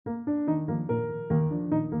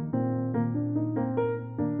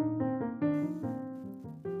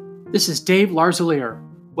This is Dave Larzalier.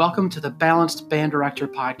 Welcome to the Balanced Band Director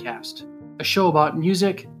Podcast, a show about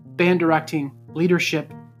music, band directing,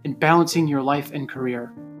 leadership, and balancing your life and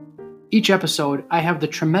career. Each episode, I have the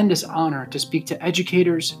tremendous honor to speak to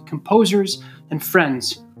educators, composers, and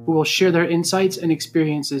friends who will share their insights and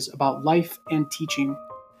experiences about life and teaching.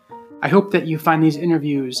 I hope that you find these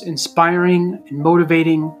interviews inspiring and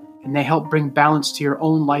motivating, and they help bring balance to your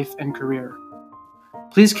own life and career.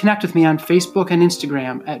 Please connect with me on Facebook and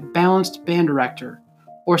Instagram at Balanced Band Director,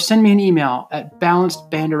 or send me an email at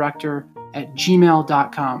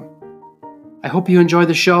balancedbanddirector@gmail.com. I hope you enjoy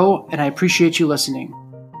the show, and I appreciate you listening.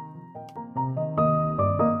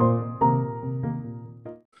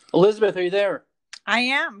 Elizabeth, are you there? I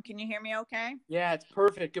am. Can you hear me okay? Yeah, it's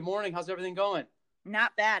perfect. Good morning. How's everything going?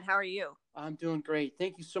 Not bad. How are you? I'm doing great.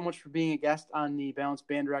 Thank you so much for being a guest on the Balanced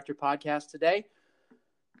Band Director podcast today.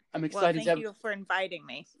 I'm excited. Thank you for inviting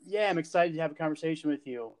me. Yeah, I'm excited to have a conversation with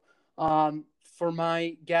you. For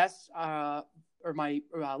my guests, or my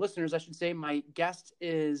listeners, I should say, my guest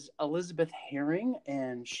is Elizabeth Herring,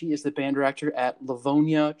 and she is the band director at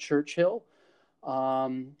Livonia Churchill.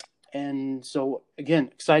 And so, again,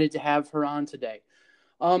 excited to have her on today.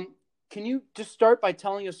 Can you just start by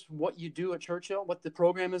telling us what you do at Churchill, what the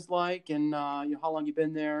program is like, and how long you've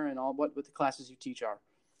been there, and what the classes you teach are?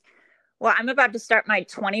 Well, I'm about to start my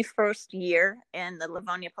 21st year in the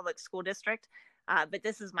Livonia Public School District, but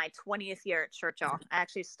this is my 20th year at Churchill. I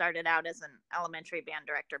actually started out as an elementary band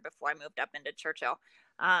director before I moved up into Churchill.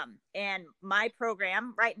 And my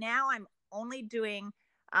program, right now, I'm only doing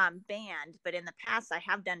band, but in the past, I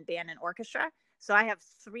have done band and orchestra. So I have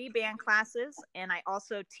 3 band classes, and I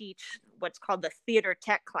also teach what's called the theater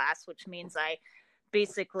tech class, which means I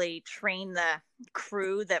basically train the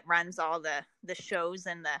crew that runs all the shows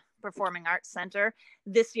in the Performing Arts Center.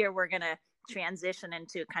 This year, we're going to transition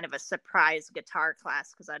into kind of a surprise guitar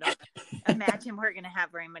class because I don't imagine we're going to have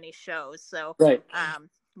very many shows. So right.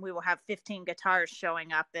 We will have 15 guitars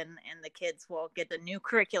showing up, and the kids will get the new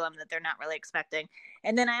curriculum that they're not really expecting.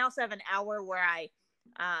 And then I also have an hour where I'm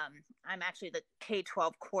actually the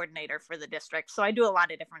K-12 coordinator for the district. So I do a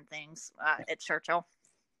lot of different things at Churchill.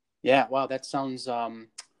 Yeah, wow, that sounds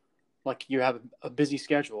like you have a busy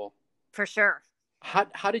schedule. For sure.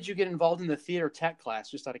 How did you get involved in the theater tech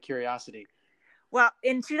class, just out of curiosity? Well,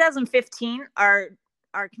 in 2015, our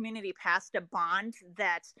community passed a bond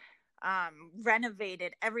that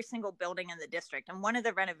renovated every single building in the district. And one of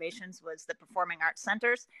the renovations was the Performing Arts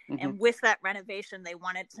Centers. Mm-hmm. And with that renovation, they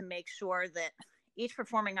wanted to make sure that each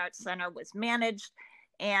Performing Arts Center was managed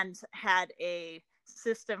and had a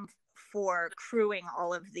system for crewing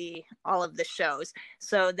all of the shows.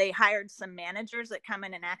 So they hired some managers that come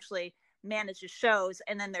in and actually manage the shows.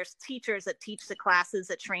 And then there's teachers that teach the classes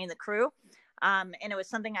that train the crew. And it was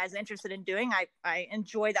something I was interested in doing. I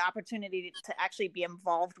enjoy the opportunity to actually be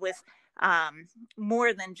involved with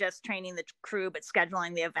more than just training the crew, but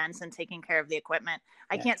scheduling the events and taking care of the equipment.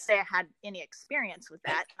 I can't say I had any experience with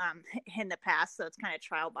that in the past, so it's kind of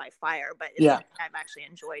trial by fire, but it's something I've actually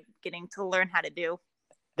enjoyed getting to learn how to do.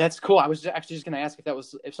 That's cool. I was actually just going to ask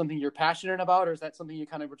if something you're passionate about, or is that something you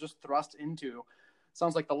kind of were just thrust into?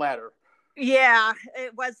 Sounds like the latter. Yeah,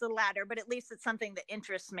 it was the latter, but at least it's something that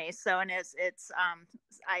interests me. So, and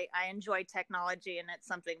I enjoy technology, and it's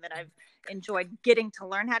something that I've enjoyed getting to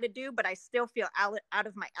learn how to do, but I still feel out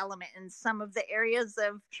of my element in some of the areas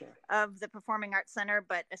of the Performing Arts Center,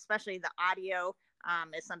 but especially the audio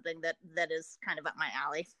is something that is kind of up my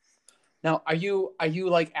alley. Now, are you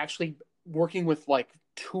like actually working with like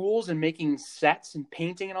tools and making sets and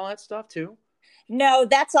painting and all that stuff too? No,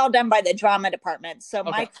 that's all done by the drama department. So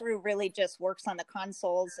my crew really just works on the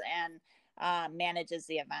consoles and manages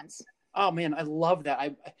the events. Oh man, I love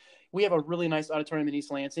that. We have a really nice auditorium in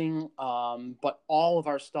East Lansing, but all of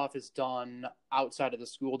our stuff is done outside of the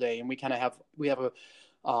school day, and we have a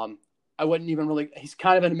I wouldn't even really. He's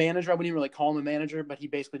kind of a manager. I wouldn't even really call him a manager, but he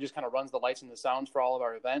basically just kind of runs the lights and the sounds for all of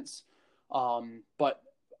our events. But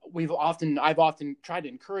I've often tried to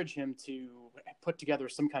encourage him to put together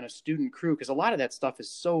some kind of student crew, because a lot of that stuff is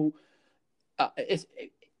so,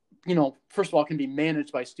 first of all, it can be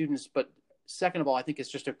managed by students, but second of all, I think it's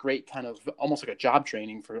just a great kind of almost like a job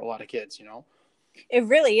training for a lot of kids, It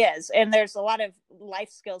really is. And there's a lot of life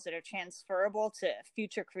skills that are transferable to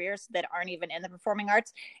future careers that aren't even in the performing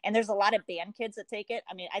arts. And there's a lot of band kids that take it.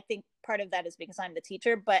 I mean, I think part of that is because I'm the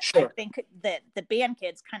teacher, but sure. I think that the band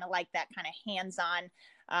kids kind of like that kind of hands-on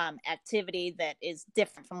activity that is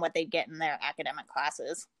different from what they get in their academic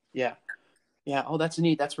classes. Yeah. Oh, that's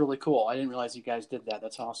neat. That's really cool. I didn't realize you guys did that.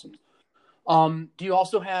 That's awesome. Do you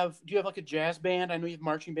have like a jazz band? I know you have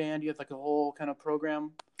marching band. Do you have like a whole kind of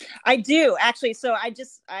program? I do actually. So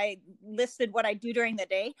I listed what I do during the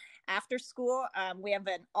day. After school, we have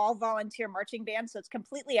an all volunteer marching band. So it's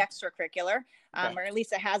completely extracurricular, Okay. or at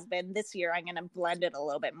least it has been. This year, I'm going to blend it a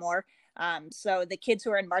little bit more. So the kids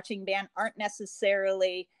who are in marching band aren't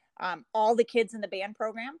necessarily all the kids in the band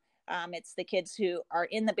program. It's the kids who are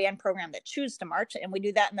in the band program that choose to march, and we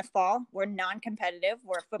do that in the fall. We're non-competitive.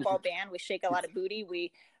 We're a football band. We shake a lot of booty.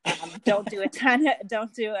 We don't do a ton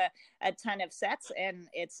of sets, and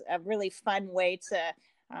it's a really fun way to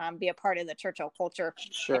be a part of the Churchill culture.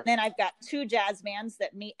 Sure. And then I've got 2 jazz bands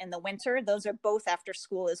that meet in the winter. Those are both after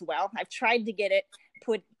school as well. I've tried to get it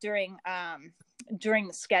put during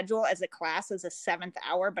the schedule as a class as a 7th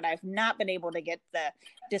hour, but I've not been able to get the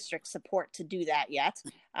district support to do that yet.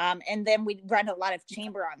 And then we run a lot of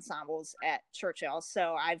chamber ensembles at Churchill.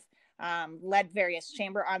 So I've led various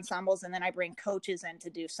chamber ensembles, and then I bring coaches in to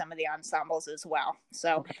do some of the ensembles as well.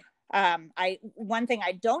 So one thing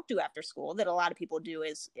I don't do after school that a lot of people do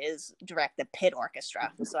is direct the pit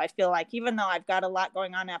orchestra. So I feel like even though I've got a lot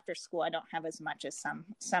going on after school, I don't have as much as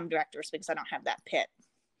some directors because I don't have that pit.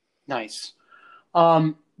 Nice.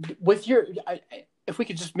 If we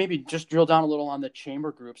could just drill down a little on the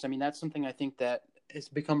chamber groups. I mean, that's something I think that has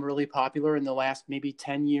become really popular in the last maybe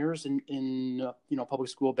 10 years in public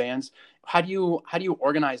school bands. How do you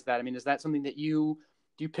organize that? I mean, is that something that do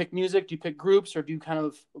you pick music? Do you pick groups, or do you kind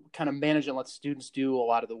of manage and let students do a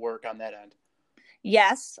lot of the work on that end?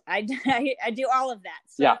 Yes, I do all of that.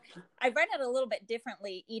 So yeah. I run it a little bit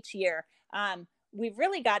differently each year. We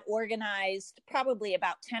really got organized probably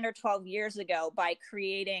about 10 or 12 years ago by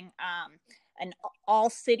creating an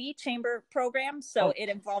all-city chamber program. So it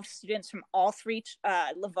involves students from all 3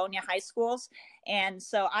 Livonia high schools. And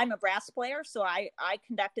so I'm a brass player, so I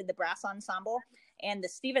conducted the brass ensemble. And the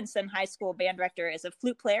Stevenson High School band director is a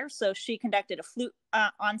flute player, so she conducted a flute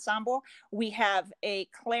ensemble. We have a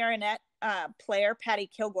clarinet player, Patty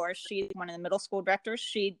Kilgore. She's one of the middle school directors.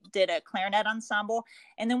 She did a clarinet ensemble.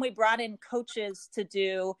 And then we brought in coaches to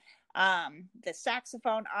do the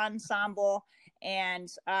saxophone ensemble. And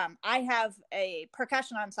I have a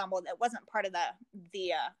percussion ensemble that wasn't part of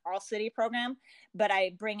the all-city program, but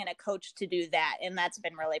I bring in a coach to do that. And that's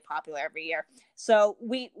been really popular every year. So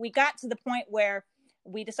we got to the point where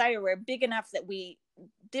we decided we're big enough that we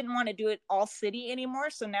didn't want to do it all city anymore.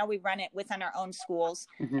 So now we run it within our own schools.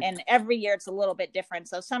 Mm-hmm. And every year it's a little bit different.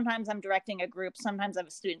 So sometimes I'm directing a group. Sometimes I have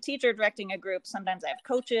a student teacher directing a group. Sometimes I have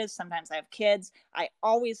coaches. Sometimes I have kids. I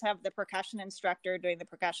always have the percussion instructor doing the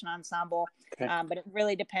percussion ensemble. Okay. But it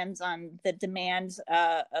really depends on the demands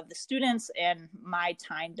of the students and my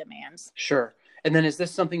time demands. Sure. And then is this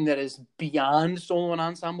something that is beyond solo and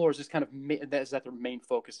ensemble, or is this kind of, is that their main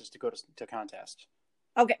focus is to go to contest?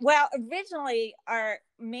 Okay. Well, originally our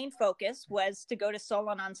main focus was to go to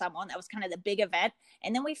solo and ensemble, and that was kind of the big event.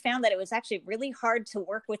 And then we found that it was actually really hard to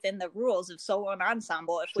work within the rules of solo and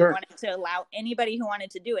ensemble if we wanted to allow anybody who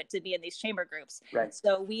wanted to do it to be in these chamber groups. Right.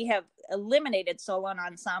 So we have eliminated solo and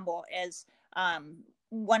ensemble as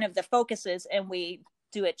one of the focuses, and we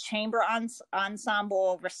do a chamber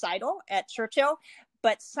ensemble recital at Churchill.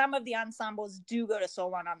 But some of the ensembles do go to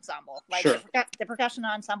solo and ensemble. Like the percussion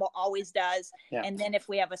ensemble always does. Yeah. And then if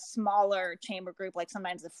we have a smaller chamber group, like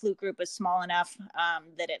sometimes the flute group is small enough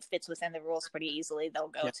that it fits within the rules pretty easily, they'll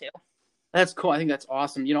go to. That's cool. I think that's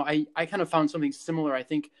awesome. I kind of found something similar. I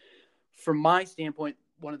think from my standpoint,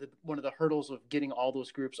 one of the hurdles of getting all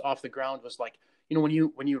those groups off the ground was like, when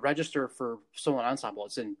you register for solo and ensemble,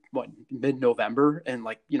 it's in mid-November, and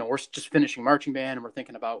we're just finishing marching band, and we're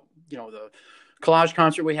thinking about the collage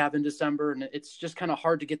concert we have in December, and it's just kind of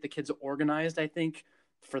hard to get the kids organized, I think,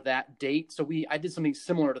 for that date. So I did something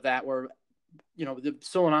similar to that, where the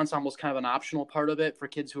solo and ensemble is kind of an optional part of it for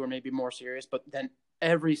kids who are maybe more serious, but then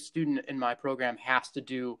every student in my program has to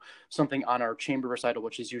do something on our chamber recital,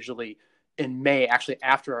 which is usually in May, actually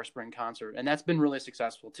after our spring concert. And that's been really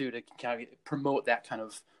successful too, to kind of promote that kind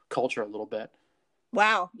of culture a little bit.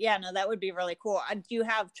 Wow. Yeah, no, that would be really cool. Do you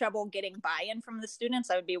have trouble getting buy-in from the students?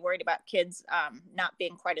 I would be worried about kids not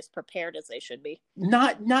being quite as prepared as they should be.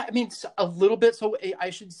 Not, I mean, a little bit. So I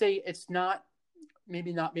should say it's not,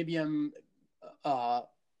 maybe I'm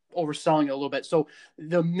overselling it a little bit. So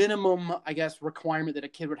the minimum, I guess, requirement that a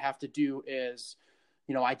kid would have to do is,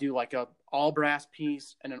 I do like a all brass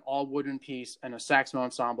piece and an all wooden piece and a saxophone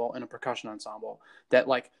ensemble and a percussion ensemble. That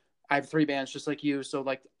I have 3 bands just like you. So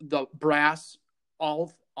the brass,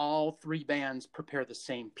 all 3 bands prepare the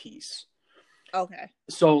same piece. Okay.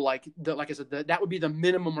 So like I said, that would be the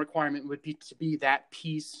minimum requirement, would be to be that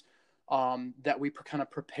piece that we kind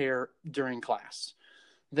of prepare during class.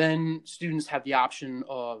 then students have the option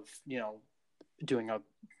of, doing a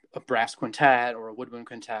brass quintet or a woodwind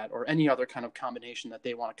quintet or any other kind of combination that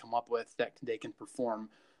they want to come up with that they can perform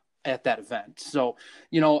at that event. So,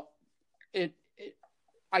 it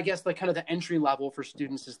I guess like kind of the entry level for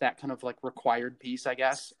students is that kind of like required piece, I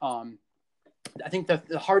guess. I think the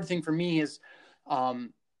hard thing for me is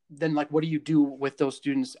then like, what do you do with those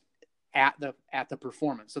students at the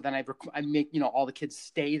performance? So then I make, all the kids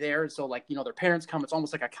stay there. So like, their parents come, it's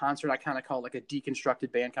almost like a concert. I kind of call it like a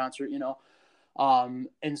deconstructed band concert,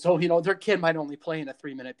 and so, their kid might only play in a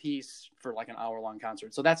 3-minute piece for like an hour-long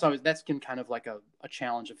concert. So that's been kind of like a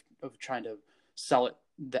challenge of trying to sell it,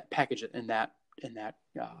 that package it in that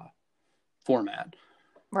format.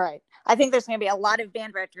 Right. I think there's going to be a lot of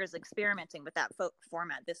band directors experimenting with that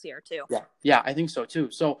format this year too. Yeah, I think so too.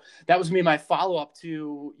 So that was my follow-up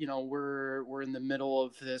to, we're in the middle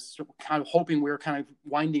of this, kind of hoping we're kind of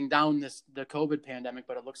winding down the COVID pandemic,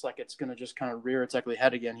 but it looks like it's going to just kind of rear its ugly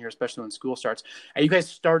head again here, especially when school starts. Are you guys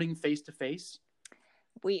starting face-to-face?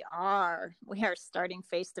 We are starting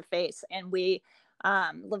face-to-face, and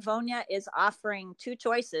Livonia is offering 2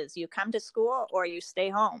 choices. You come to school or you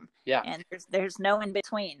stay home. Yeah. And there's no in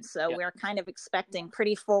between. So we're kind of expecting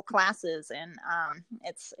pretty full classes, and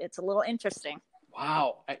it's a little interesting.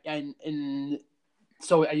 Wow. And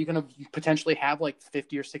so are you going to potentially have like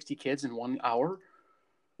 50 or 60 kids in 1 hour?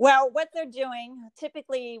 Well, what they're doing,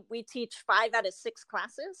 typically we teach 5 out of 6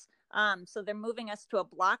 classes. So they're moving us to a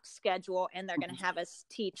block schedule, and they're going to have us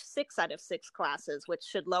teach 6 out of 6 classes, which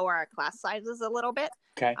should lower our class sizes a little bit.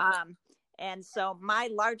 Okay. And so my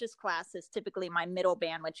largest class is typically my middle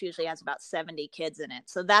band, which usually has about 70 kids in it.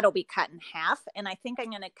 So that'll be cut in half. And I think I'm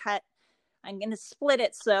going to split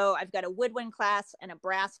it. So I've got a woodwind class and a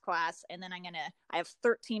brass class. And then I have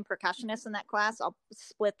 13 percussionists in that class. I'll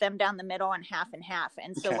split them down the middle and half.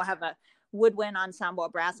 And so we'll have a woodwind ensemble, a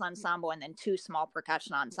brass ensemble, and then 2 small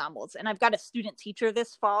percussion ensembles. And I've got a student teacher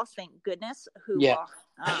this fall, thank goodness, who will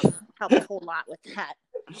help a whole lot with that.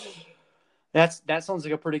 That sounds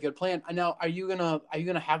like a pretty good plan. Now, are you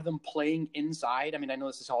gonna have them playing inside? I mean, I know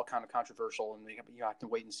this is all kind of controversial, and you have to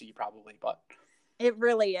wait and see probably, but it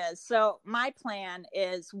really is. So my plan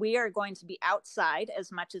is we are going to be outside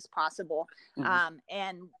as much as possible. Mm-hmm.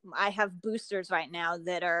 And I have boosters right now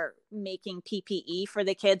that are making PPE for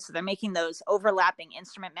the kids. So they're making those overlapping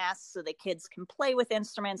instrument masks so the kids can play with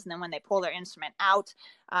instruments. And then when they pull their instrument out,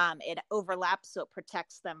 it overlaps so it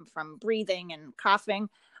protects them from breathing and coughing.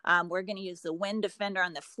 We're going to use the wind defender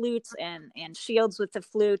on the flutes and shields with the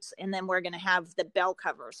flutes. And then we're going to have the bell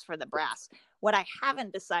covers for the brass. What I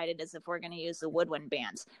haven't decided is if we're going to use the woodwind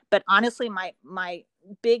bands. But honestly, my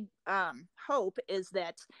big hope is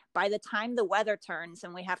that by the time the weather turns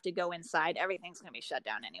and we have to go inside, everything's going to be shut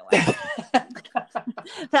down anyway.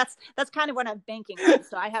 That's kind of what I'm banking on.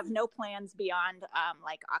 So I have no plans beyond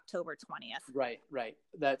like October 20th. Right.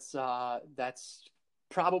 That's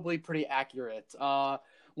probably pretty accurate.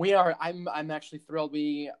 I'm actually thrilled.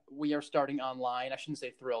 We are starting online. I shouldn't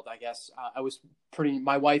say thrilled, I guess.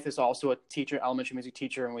 My wife is also a teacher, elementary music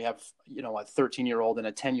teacher, and we have, a 13-year-old and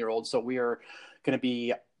a 10-year-old. So we are going to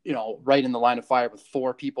be, right in the line of fire with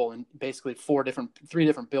 4 people in basically 3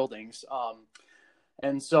 different buildings.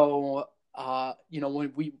 And so,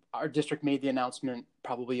 when our district made the announcement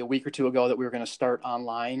probably a week or 2 ago that we were going to start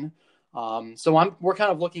online. So we're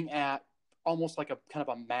kind of looking at almost like a kind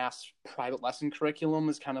of a mass private lesson curriculum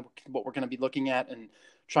is kind of what we're going to be looking at, and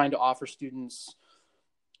trying to offer students,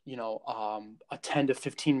 a 10 to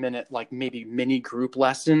 15 minute, like maybe mini group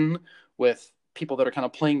lesson with people that are kind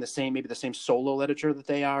of playing the same solo literature that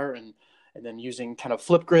they are. And then using kind of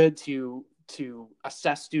Flipgrid to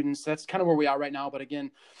assess students. That's kind of where we are right now. But again,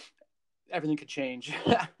 everything could change.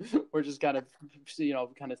 We're just kind of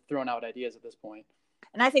throwing out ideas at this point.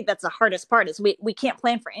 And I think that's the hardest part is we can't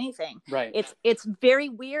plan for anything. Right. It's very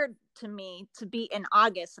weird to me to be in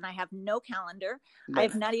August and I have no calendar. Right.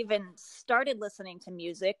 I've not even started listening to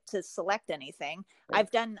music to select anything. Right.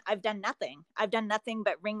 I've done nothing. I've done nothing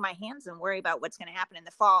but wring my hands and worry about what's going to happen in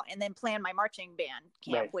the fall, and then plan my marching band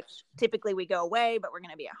camp, right, which typically we go away, but we're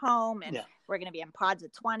going to be at home, and we're going to be in pods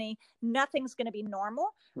of 20. Nothing's going to be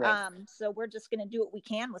normal. Right. So we're just going to do what we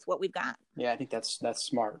can with what we've got. Yeah, I think that's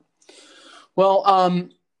smart. Well,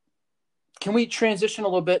 can we transition a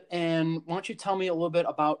little bit, and why don't you tell me a little bit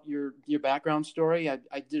about your background story? I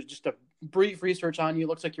did just a brief research on you. It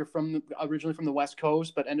looks like you're originally from the West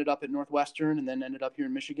Coast, but ended up at Northwestern and then ended up here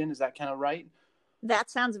in Michigan. Is that kind of right?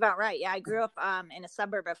 That sounds about right. Yeah, I grew up in a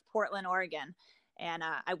suburb of Portland, Oregon, and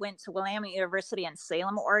I went to Willamette University in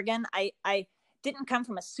Salem, Oregon. I didn't come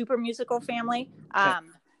from a super musical family.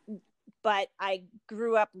 but I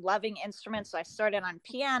grew up loving instruments. So I started on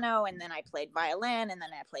piano, and then I played violin, and then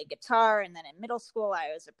I played guitar. And then in middle school, I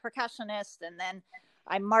was a percussionist. And then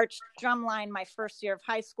I marched drumline my first year of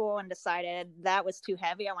high school and decided that was too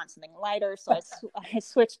heavy. I want something lighter. So I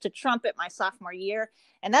switched to trumpet my sophomore year.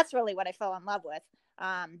 And that's really what I fell in love with.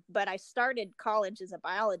 But I started college as a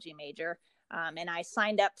biology major, and I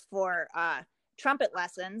signed up for trumpet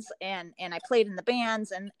lessons, and I played in the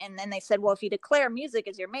bands. And then they said, well, if you declare music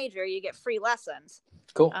as your major, you get free lessons.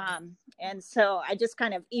 Cool. And so I just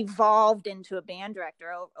kind of evolved into a band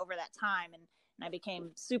director over that time. And I became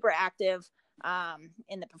super active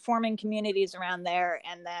in the performing communities around there.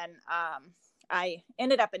 And then I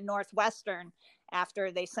ended up at Northwestern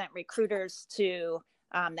after they sent recruiters to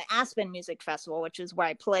the Aspen Music Festival, which is where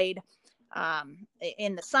I played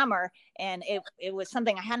in the summer. And it was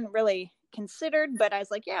something I hadn't really considered, but I was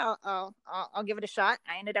like, yeah, I'll give it a shot.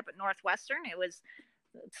 I ended up at Northwestern. It was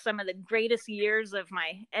some of the greatest years of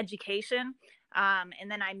my education. And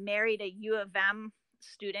then I married a U of M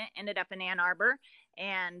student, ended up in Ann Arbor,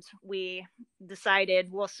 and we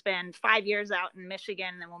decided we'll spend 5 years out in Michigan,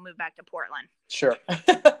 and then we'll move back to Portland. Sure.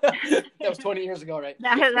 That was 20 years ago, right?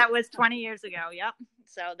 That was 20 years ago. Yep.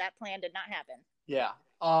 So that plan did not happen. Yeah.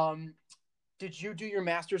 Did you do your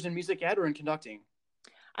master's in music ed or in conducting?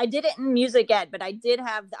 I did it in music ed, but I did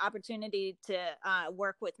have the opportunity to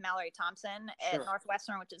work with Mallory Thompson at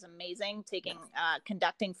Northwestern, which is amazing, taking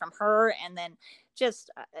conducting from her, and then just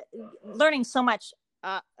learning so much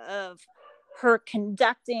of her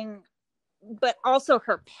conducting, but also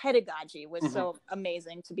her pedagogy was so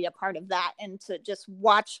amazing to be a part of that, and to just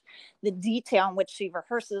watch the detail in which she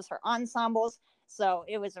rehearses her ensembles. So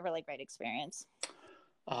it was a really great experience.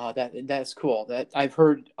 That's cool. That I've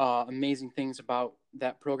heard amazing things about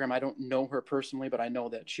that program. I don't know her personally, but I know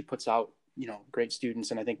that she puts out, great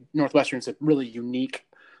students. And I think Northwestern's a really unique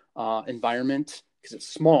environment because it's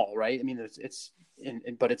small, right? I mean,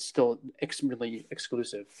 but it's still really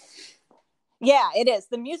exclusive. Yeah, it is.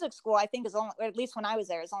 The music school, I think, is only, or at least when I was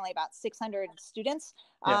there, is only about 600 students.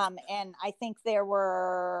 Yeah. And I think there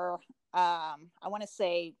were, I want to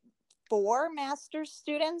say, 4 master's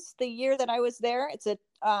students the year that I was there. It's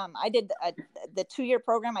I did the 2-year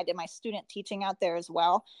program. I did my student teaching out there as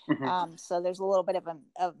well. So there's a little bit of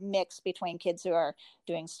a mix between kids who are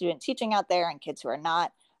doing student teaching out there and kids who are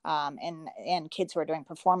not, and kids who are doing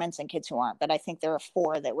performance and kids who aren't. But I think there were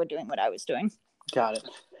 4 that were doing what I was doing. Got it.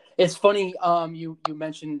 It's funny. You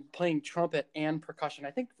mentioned playing trumpet and percussion.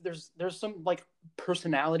 I think there's some like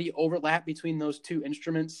personality overlap between those two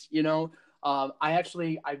instruments.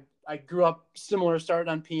 I grew up similar, started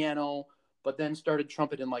on piano, but then started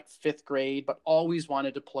trumpet in like 5th grade, but always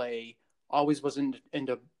wanted to play, always was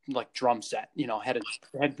into like drum set,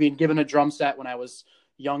 had been given a drum set when I was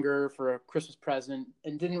younger for a Christmas present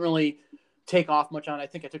and didn't really take off much on it. I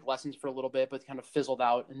think I took lessons for a little bit, but kind of fizzled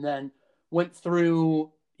out, and then went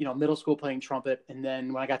through, middle school playing trumpet. And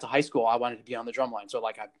then when I got to high school, I wanted to be on the drum line. So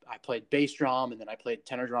like I played bass drum, and then I played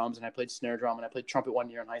tenor drums, and I played snare drum, and I played trumpet 1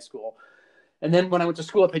 year in high school. And then when I went to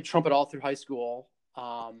school, I played trumpet all through high school,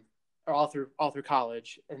 or all through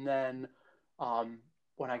college. And then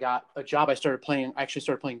when I got a job, I started playing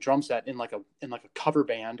drum set in like a cover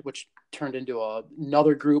band, which turned into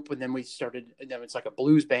another group. And then it's like a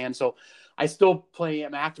blues band. So I still play.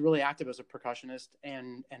 I'm really active as a percussionist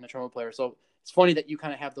and a trumpet player. So it's funny that you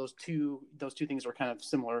kind of have those two things are kind of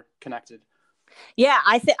similar, connected. Yeah,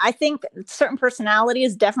 I think certain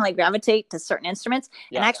personalities definitely gravitate to certain instruments.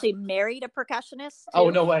 Yeah. And I actually married a percussionist too. Oh,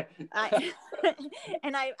 no way.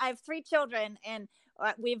 And I have 3 children, and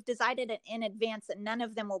we've decided in advance that none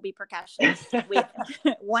of them will be percussionists.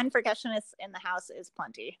 One percussionist in the house is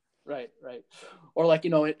plenty. Right. Or like,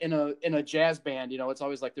 in a jazz band, it's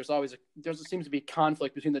always like there seems to be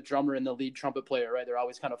conflict between the drummer and the lead trumpet player, right? They're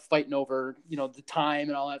always kind of fighting over, the time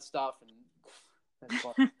and all that stuff. And that's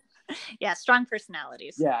fun. Yeah, strong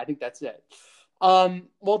personalities. Yeah, I think that's it.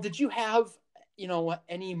 Well, did you have,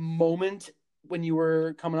 any moment when you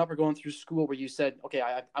were coming up or going through school where you said, okay,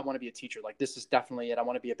 I want to be a teacher, like this is definitely it, I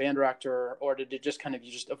want to be a band director, or did it just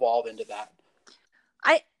you just evolve into that?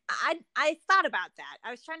 I thought about that.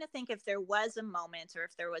 I was trying to think if there was a moment or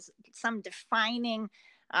if there was some defining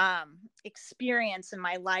experience in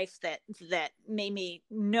my life that made me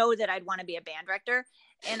know that I'd want to be a band director.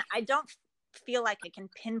 And I don't feel like I can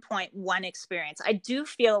pinpoint one experience. I do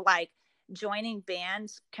feel like joining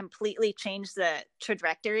bands completely changed the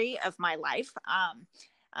trajectory of my life.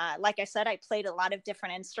 Like I said, I played a lot of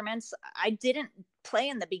different instruments. I didn't play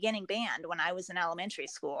in the beginning band when I was in elementary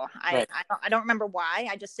school. Right. I don't remember why.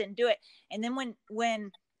 I just didn't do it. And then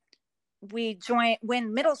when we joined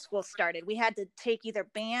when middle school started. We had to take either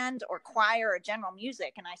band or choir or general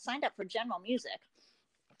music, and I signed up for general music.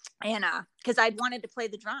 And because I'd wanted to play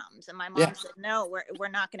the drums, and my mom said, no, we're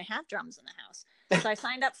not going to have drums in the house. So I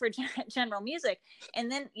signed up for general music,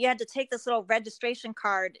 and then you had to take this little registration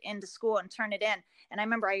card into school and turn it in. And I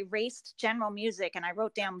remember I erased general music and I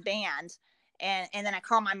wrote down band. And then I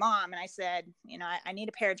called my mom and I said, I need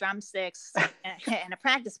a pair of drumsticks and a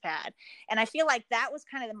practice pad. And I feel like that was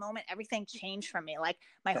kind of the moment everything changed for me. Like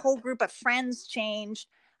my whole group of friends changed.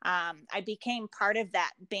 I became part of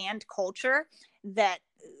that band culture that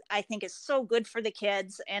I think is so good for the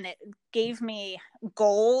kids. And it gave me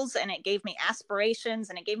goals, and it gave me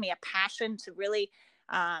aspirations, and it gave me a passion to really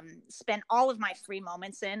spend all of my free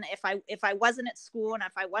moments in. If I wasn't at school and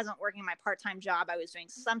if I wasn't working my part-time job, I was doing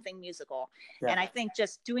something musical. And I think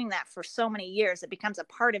just doing that for so many years, it becomes a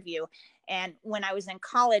part of you. And when I was in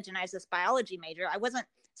college and I was this biology major, I wasn't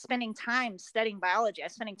spending time studying biology. I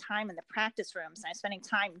was spending time in the practice rooms, and I was spending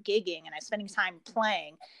time gigging, and I was spending time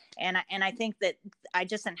playing. And I think that I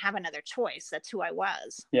just didn't have another choice. That's who I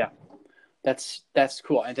was. Yeah. That's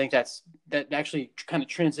cool. I think that actually kind of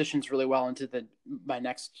transitions really well into my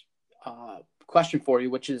next question for you,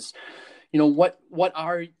 which is, what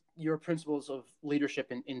are your principles of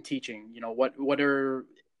leadership in teaching? What are,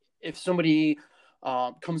 if somebody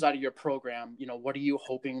comes out of your program, what are you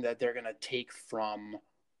hoping that they're going to take from,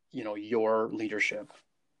 your leadership?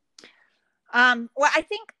 Well, I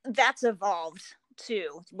think that's evolved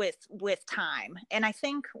too with time. And I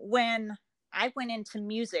think when I went into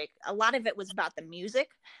music, a lot of it was about the music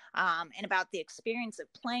and about the experience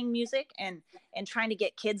of playing music and trying to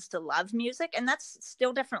get kids to love music. And that's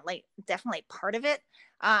still definitely part of it.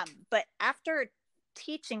 But after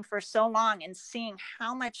teaching for so long and seeing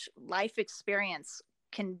how much life experience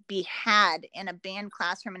can be had in a band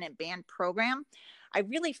classroom and a band program, I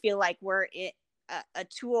really feel like we're a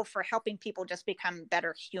tool for helping people just become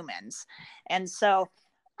better humans. And so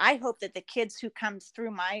I hope that the kids who come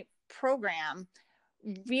through my program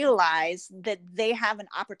realize that they have an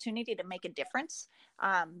opportunity to make a difference,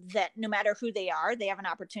 that no matter who they are, they have an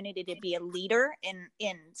opportunity to be a leader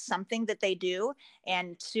in something that they do,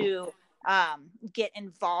 and to get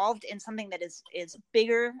involved in something that is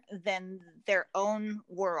bigger than their own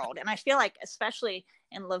world. And I feel like, especially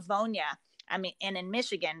in Livonia, and in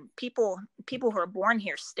Michigan, people who are born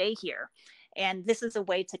here stay here. And this is a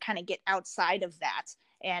way to kind of get outside of that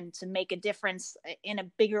and to make a difference in a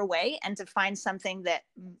bigger way, and to find something that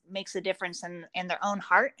makes a difference in their own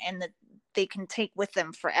heart and that they can take with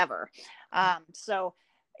them forever. So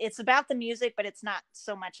it's about the music, but it's not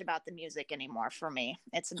so much about the music anymore for me.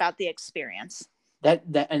 It's about the experience. That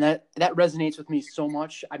resonates with me so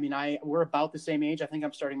much. We're about the same age. I think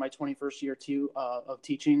I'm starting my 21st year too of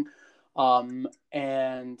teaching.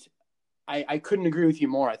 And I couldn't agree with you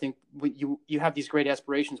more. I think you have these great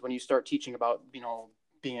aspirations when you start teaching about,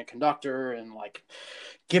 being a conductor and like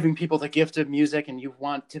giving people the gift of music, and you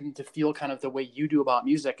want them to feel kind of the way you do about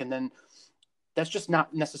music. And then that's just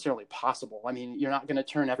not necessarily possible. You're not going to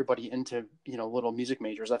turn everybody into, little music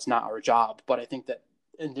majors. That's not our job. But I think that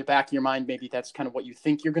in the back of your mind, maybe that's kind of what you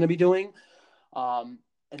think you're going to be doing. And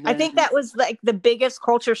then, I think that was like the biggest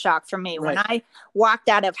culture shock for me, right, when I walked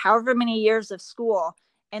out of however many years of school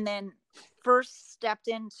and then first stepped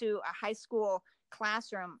into a high school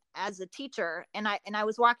classroom as a teacher. And I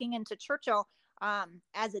was walking into Churchill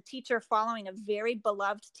as a teacher, following a very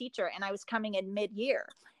beloved teacher, and I was coming in mid-year.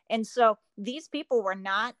 And so these people were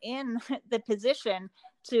not in the position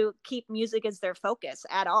to keep music as their focus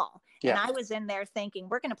at all. Yeah. And I was in there thinking,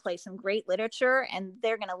 we're going to play some great literature and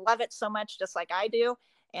they're going to love it so much, just like I do.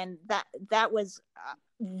 And that was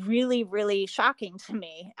really, really shocking to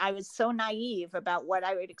me. I was so naive about what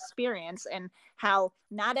I would experience, and how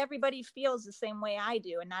not everybody feels the same way I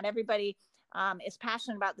do. And not everybody is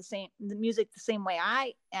passionate about the music the same way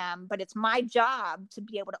I am, but it's my job to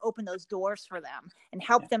be able to open those doors for them and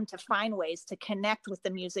help them to find ways to connect with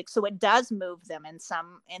the music, so it does move them in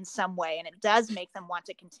some way, and it does make them want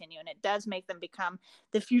to continue, and it does make them become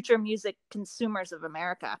the future music consumers of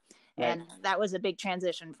America. Right. And that was a big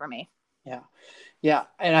transition for me. Yeah.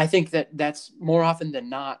 And I think that's more often than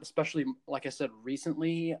not, especially like I said,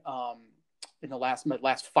 recently, in the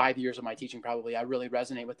last 5 years of my teaching, probably, I really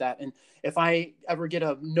resonate with that. And if I ever get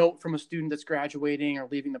a note from a student that's graduating or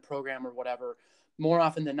leaving the program or whatever, more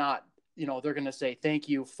often than not, they're going to say, thank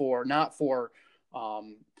you not for,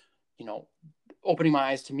 opening my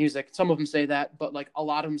eyes to music. Some of them say that, but like a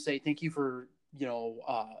lot of them say, thank you for,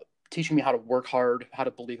 teaching me how to work hard, how to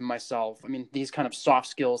believe in myself. I mean, these kind of soft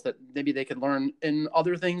skills that maybe they could learn in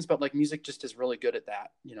other things, but like music just is really good at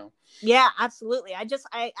that, you know? Yeah, absolutely.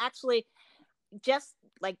 I actually just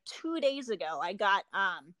like 2 days ago, I got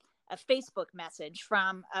a Facebook message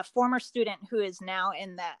from a former student who is now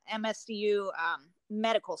in the MSU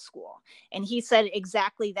medical school. And he said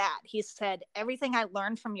exactly that. He said, everything I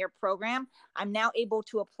learned from your program, I'm now able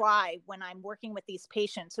to apply when I'm working with these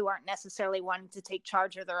patients who aren't necessarily wanting to take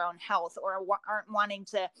charge of their own health or aren't wanting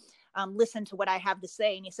to listen to what I have to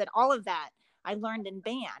say. And he said, all of that I learned in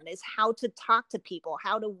band is how to talk to people,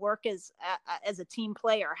 how to work as a team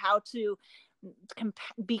player, how to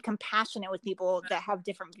be compassionate with people that have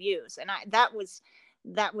different views. And that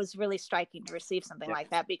was really striking to receive something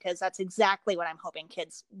like that, because that's exactly what I'm hoping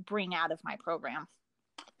kids bring out of my program.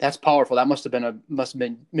 That's powerful. That must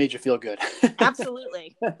have made you feel good.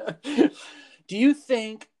 Absolutely. Do you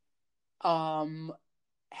think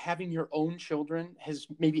having your own children has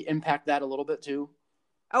maybe impact that a little bit too?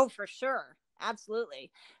 Oh, for sure.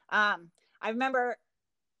 Absolutely. I remember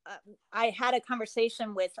I had a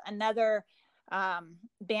conversation with another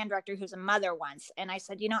band director who's a mother once. And I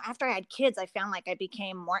said, after I had kids, I found like I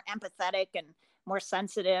became more empathetic and more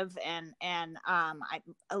sensitive and I'm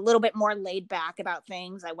a little bit more laid back about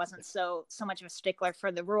things. I wasn't so much of a stickler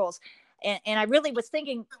for the rules. And I really was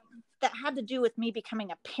thinking that had to do with me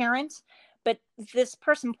becoming a parent. But this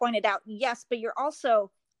person pointed out, yes, but you're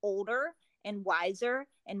also older and wiser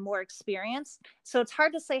and more experienced. So it's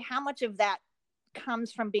hard to say how much of that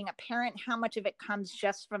comes from being a parent, how much of it comes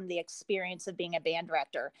just from the experience of being a band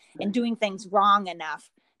director and doing things wrong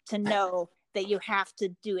enough to know that you have to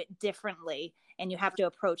do it differently and you have to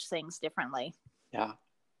approach things differently. Yeah.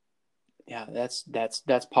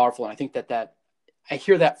 That's powerful. And I think that I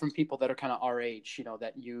hear that from people that are kind of our age,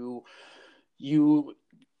 that you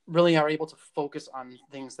really are able to focus on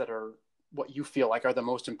things that are what you feel like are the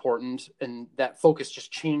most important. And that focus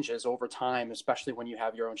just changes over time, especially when you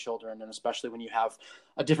have your own children and especially when you have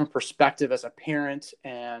a different perspective as a parent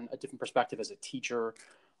and a different perspective as a teacher.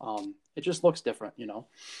 It just looks different,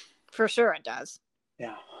 For sure it does.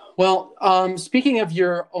 Yeah. Well, speaking of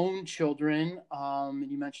your own children,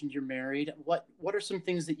 you mentioned you're married. What are some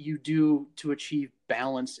things that you do to achieve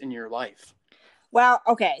balance in your life? Well,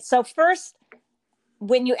 okay. So first,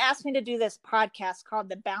 when you asked me to do this podcast called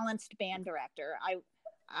The Balanced Band Director,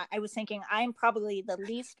 I was thinking I'm probably the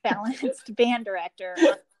least balanced band director on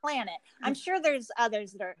the planet. I'm sure there's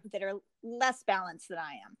others that are less balanced than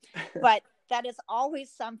I am, but that is always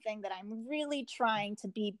something that I'm really trying to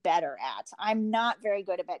be better at. I'm not very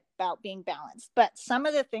good about being balanced, but some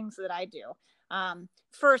of the things that I do.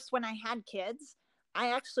 First, when I had kids,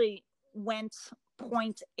 I actually went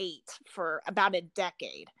 0.8 for about a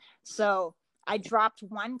decade. So I dropped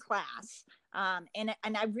one class, and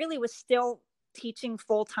I really was still teaching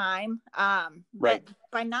full time. But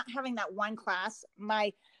by not having that one class,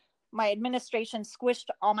 my administration squished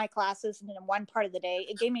all my classes into one part of the day.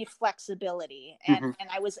 It gave me flexibility, and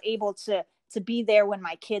I was able to be there when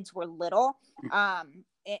my kids were little,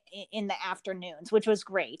 in the afternoons, which was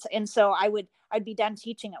great. And so I'd be done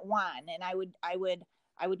teaching at 1, and I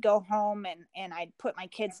would go home and I'd put my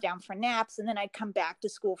kids down for naps, and then I'd come back to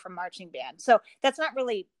school for marching band. So that's not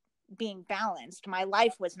really being balanced. My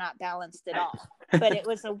life was not balanced at all, but it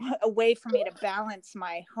was a way for me to balance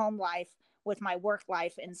my home life with my work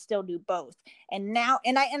life and still do both. And now,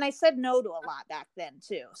 and I said no to a lot back then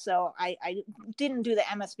too. So I didn't do the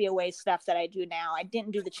MSBOA stuff that I do now. I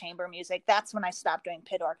didn't do the chamber music. That's when I stopped doing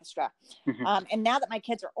pit orchestra. And now that my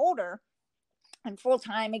kids are older, I'm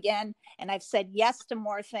full-time again, and I've said yes to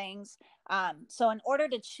more things. So in order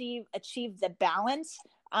to achieve the balance,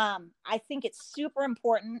 I think it's super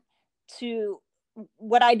important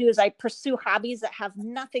what I do is I pursue hobbies that have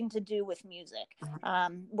nothing to do with music.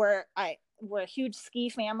 We're a huge ski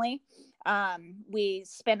family. We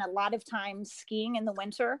spend a lot of time skiing in the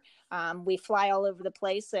winter. We fly all over the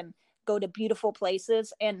place and go to beautiful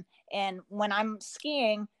places. And when I'm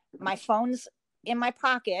skiing, my phone's in my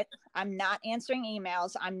pocket. I'm not answering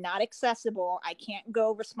emails. I'm not accessible. I can't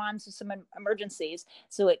go respond to some emergencies.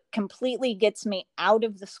 So it completely gets me out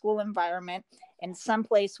of the school environment in some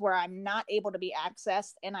place where I'm not able to be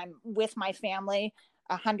accessed, and I'm with my family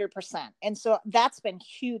 100%. And so that's been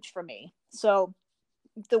huge for me. So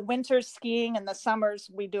the winter skiing and the summers,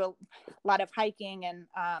 we do a lot of hiking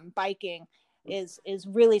and biking is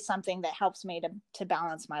really something that helps me to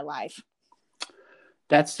balance my life.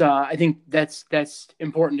 That's I think that's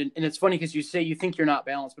important. And it's funny because you say you think you're not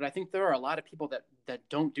balanced, but I think there are a lot of people that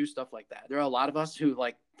don't do stuff like that. There are a lot of us who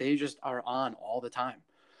they just are on all the time.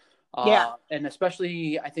 And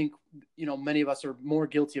especially, I think, many of us are more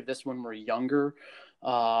guilty of this when we're younger,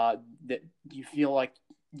 that you feel like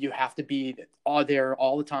you have to be all there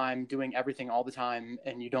all the time, doing everything all the time,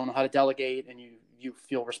 and you don't know how to delegate, and you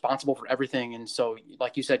feel responsible for everything. And so,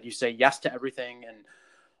 like you said, you say yes to everything, and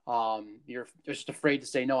you're just afraid to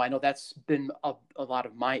say no. I know that's been a lot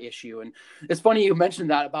of my issue. And it's funny you mentioned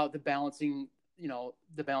that about the balancing,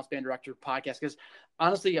 the Balanced Band Director podcast, because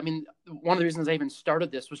honestly, I mean, one of the reasons I even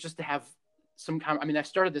started this was just to have some kind of, I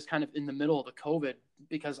started this kind of in the middle of the COVID,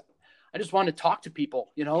 because I just wanted to talk to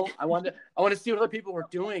people, I wanted to see what other people were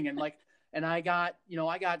doing. And I got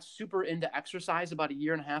super into exercise about a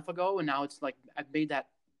year and a half ago. And now it's like, I've made that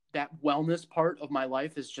wellness part of my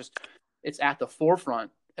life it's at the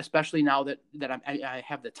forefront, especially now that I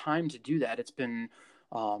have the time to do that. It's been,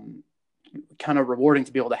 kind of rewarding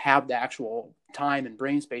to be able to have the actual time and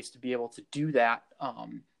brain space to be able to do that,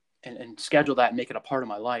 and schedule that and make it a part of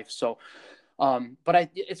my life. So, but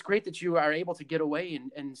it's great that you are able to get away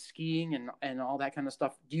and skiing and all that kind of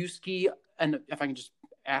stuff. Do you ski? And if I can just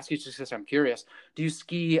ask you, just because I'm curious, do you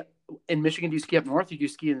ski in Michigan? Do you ski up north, or do you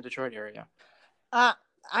ski in the Detroit area?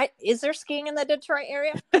 Is there skiing in the Detroit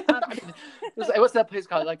area? What's that place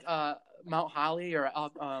called? Like Mount Holly, or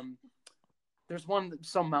there's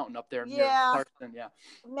some mountain up there near Clarkson. Yeah.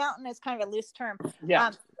 Mountain is kind of a loose term.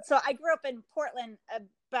 Yeah. So I grew up in Portland,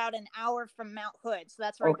 about an hour from Mount Hood. So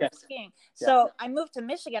that's where I went skiing. So I moved to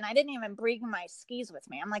Michigan. I didn't even bring my skis with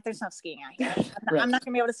me. I'm like, there's no skiing out here. I'm not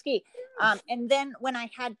going to be able to ski. And then when I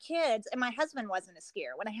had kids, and my husband wasn't a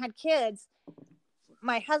skier, when I had kids,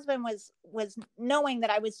 my husband was knowing that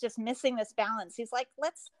I was just missing this balance. He's like,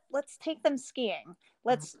 let's take them skiing.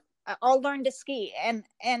 Let's all learn to ski.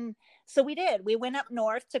 And so we did. We went up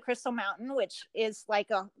north to Crystal Mountain, which is like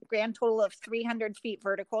a grand total of 300 feet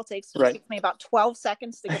vertical. It takes me about 12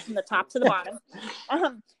 seconds to get from the top to the bottom.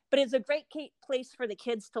 But it's a great place for the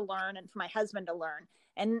kids to learn and for my husband to learn.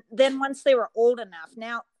 And then once they were old enough,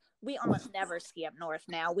 now we almost never ski up north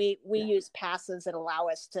now. We use passes that allow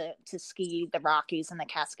us to ski the Rockies and the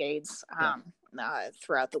Cascades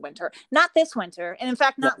throughout the winter. Not this winter, and in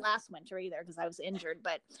fact, not last winter either, because I was injured.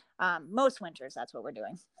 But most winters, that's what we're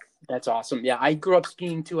doing. That's awesome. Yeah, I grew up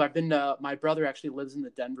skiing too. I've been my brother actually lives in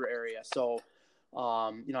the Denver area, so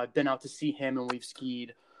I've been out to see him, and we've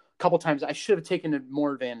skied a couple times. I should have taken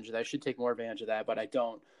more advantage of that. I should take more advantage of that, but I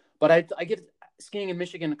don't. But I get skiing in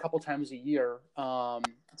Michigan a couple times a year,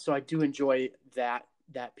 so I do enjoy that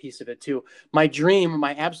piece of it too. My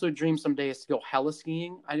absolute dream someday is to go heli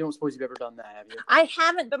skiing. I don't suppose you've ever done that, have you? I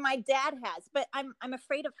haven't, but my dad has. But I'm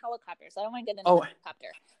afraid of helicopters. I don't want to get in a helicopter.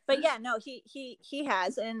 But yeah, no, he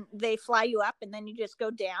has, and they fly you up, and then you just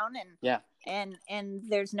go down, and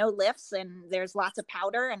there's no lifts, and there's lots of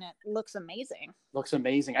powder, and it looks amazing.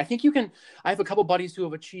 I think you can. I have a couple buddies who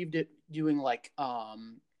have achieved it doing like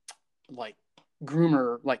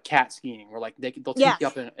groomer, like cat skiing, where like they'll take you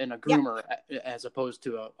up in a groomer as opposed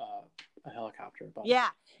to a helicopter. But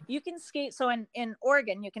you can ski. So in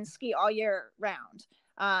Oregon, you can ski all year round.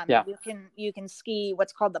 You can ski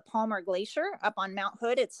what's called the Palmer Glacier up on Mount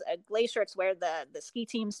Hood. It's a glacier. It's where the ski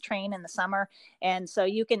teams train in the summer. And so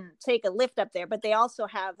you can take a lift up there, but they also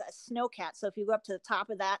have a snowcat. So if you go up to the top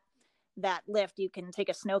of that lift, you can take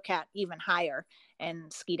a snowcat even higher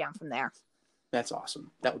and ski down from there. That's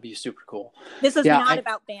awesome. That would be super cool. This is not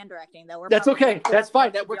about band directing, though. That's okay. That's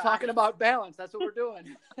fine. We're talking about balance. That's what we're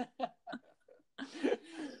doing.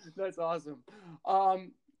 That's awesome.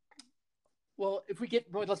 Well,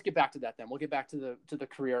 let's get back to that then. We'll get back to the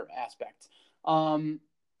career aspect.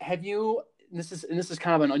 Have you? This is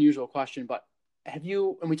kind of an unusual question, but have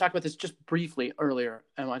you? And we talked about this just briefly earlier,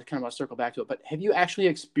 and I kind of want to circle back to it. But have you actually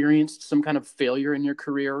experienced some kind of failure in your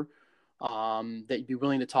career? That you'd be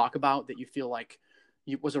willing to talk about, that you feel like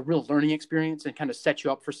was a real learning experience and kind of set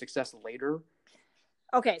you up for success later?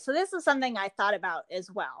 Okay, so this is something I thought about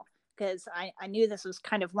as well, because I knew this was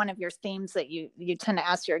kind of one of your themes that you tend to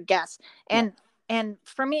ask your guests. And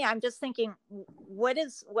for me, I'm just thinking, what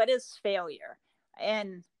is failure?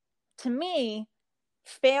 And to me,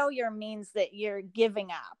 failure means that you're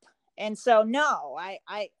giving up. And so, no,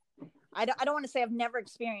 I don't want to say I've never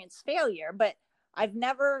experienced failure, but I've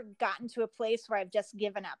never gotten to a place where I've just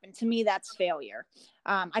given up. And to me, that's failure.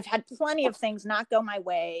 I've had plenty of things not go my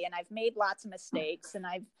way, and I've made lots of mistakes, and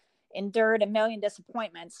I've endured a million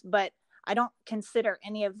disappointments, but I don't consider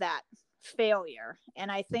any of that failure.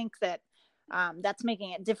 And I think that that's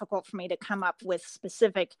making it difficult for me to come up with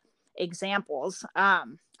specific examples.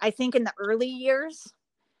 I think in the early years,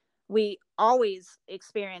 we always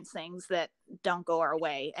experience things that don't go our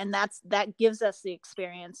way. And that gives us the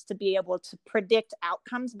experience to be able to predict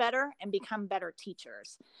outcomes better and become better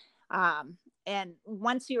teachers. And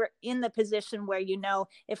once you're in the position where, you know,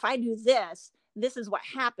 if I do this, this is what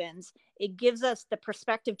happens, it gives us the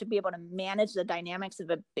perspective to be able to manage the dynamics of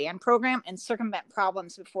a band program and circumvent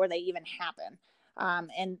problems before they even happen.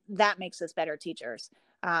 And that makes us better teachers.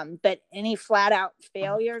 But any flat out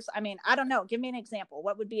failures, I mean, I don't know. Give me an example.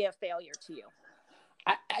 What would be a failure to you?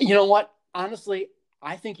 You know what? Honestly,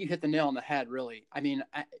 I think you hit the nail on the head, really. I mean,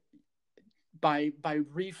 by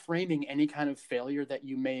reframing any kind of failure that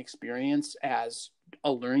you may experience as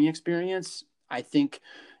a learning experience, I think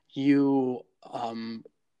you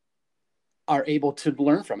are able to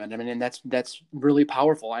learn from it. I mean, and that's really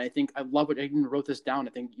powerful. I think I love what I even wrote this down.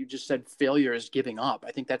 I think you just said failure is giving up.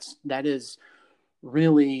 I think that is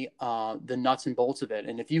really the nuts and bolts of it.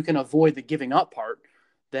 And if you can avoid the giving up part,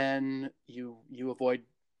 then you avoid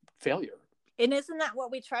failure. And isn't that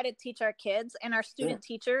what we try to teach our kids and our student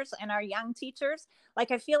teachers and our young teachers?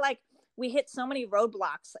 Like, I feel like we hit so many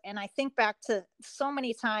roadblocks. And I think back to so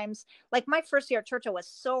many times, like my first year at Churchill was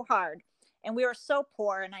so hard and we were so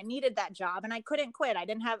poor and I needed that job and I couldn't quit. I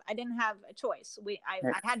didn't have a choice.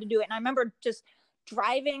 I had to do it. And I remember just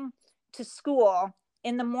driving to school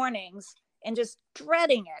in the mornings and just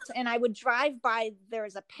dreading it. And I would drive by, there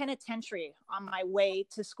was a penitentiary on my way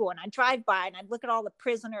to school. And I'd drive by and I'd look at all the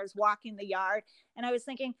prisoners walking the yard. And I was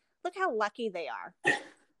thinking, look how lucky they are.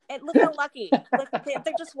 And look how lucky. Look,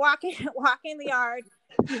 they're just walking the yard,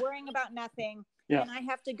 worrying about nothing. Yeah. And I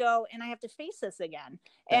have to go and I have to face this again.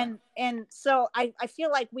 Yeah. And so I feel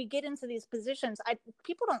like we get into these positions.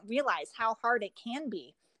 People don't realize how hard it can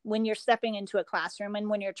be when you're stepping into a classroom and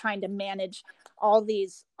when you're trying to manage all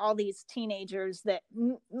these teenagers that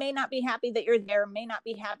may not be happy that you're there, may not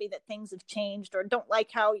be happy that things have changed or don't like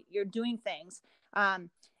how you're doing things.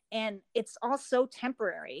 And it's all so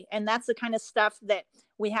temporary. And that's the kind of stuff that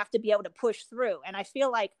we have to be able to push through. And I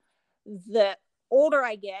feel like the older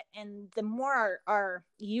I get and the more our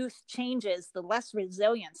youth changes, the less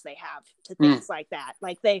resilience they have to things like that.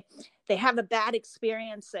 Like they have a bad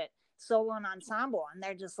experience at solo and ensemble and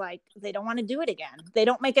they're just like, they don't want to do it again. They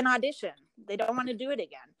don't make an audition. They don't want to do it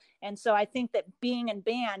again. And so I think that being in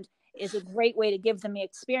band is a great way to give them the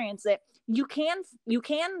experience that you can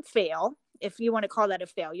fail, if you want to call that a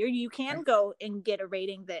failure. You can go and get a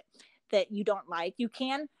rating that you don't like. You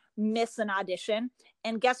can miss an audition.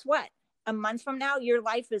 And guess what? A month from now, your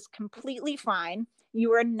life is completely fine.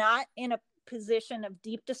 You are not in a position of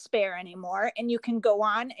deep despair anymore. And you can go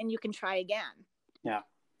on and you can try again. Yeah.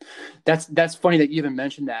 That's funny that you even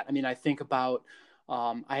mentioned that. I mean, I think about,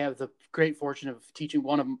 I have the great fortune of teaching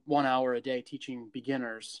 1 hour a day, teaching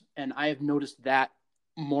beginners. And I have noticed that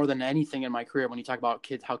more than anything in my career, when you talk about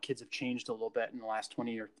kids, how kids have changed a little bit in the last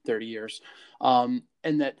 20 or 30 years. And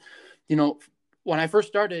that, you know, when I first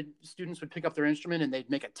started, students would pick up their instrument and they'd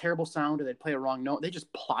make a terrible sound or they'd play a wrong note. They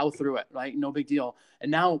just plow through it, right? No big deal. And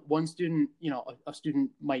now one student, you know, a student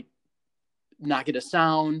might not get a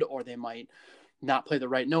sound or they might not play the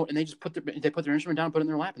right note, and they just put their instrument down, put it in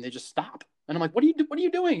their lap, and they just stop. And I'm like, what are you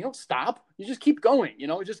doing? You don't stop. You just keep going. You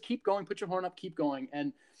know, just keep going. Put your horn up. Keep going.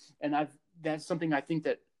 And that's something I think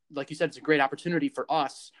that, like you said, it's a great opportunity for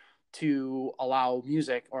us to allow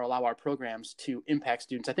music or allow our programs to impact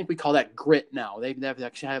students. I think we call that grit now. They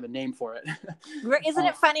actually have a name for it. Isn't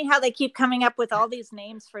it funny how they keep coming up with all these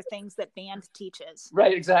names for things that band teaches?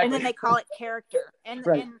 Right, exactly. And then they call it character. And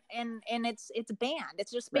right. and it's band. It's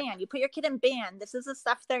just band. Right. You put your kid in band. This is the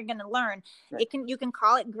stuff they're going to learn. Right. You can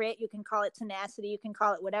call it grit. You can call it tenacity. You can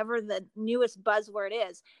call it whatever the newest buzzword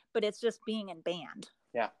is. But it's just being in band.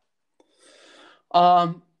 Yeah.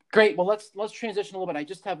 Great. Well, let's transition a little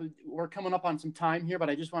bit. We're coming up on some time here, but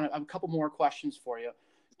I just want to have a couple more questions for you.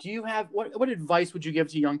 Do you have, what advice would you give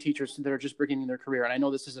to young teachers that are just beginning their career? And I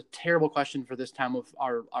know this is a terrible question for this time of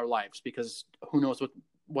our lives, because who knows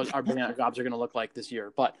what our band jobs are going to look like this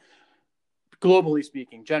year, but globally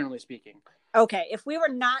speaking, generally speaking. Okay. If we were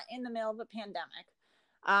not in the middle of a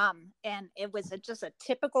pandemic, and it was just a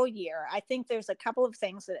typical year, I think there's a couple of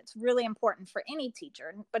things that it's really important for any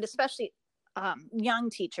teacher, but especially young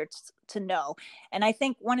teachers to know. And I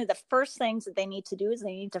think one of the first things that they need to do is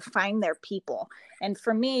they need to find their people. And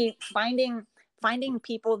for me, finding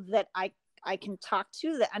people that I can talk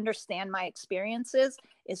to that understand my experiences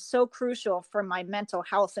is so crucial for my mental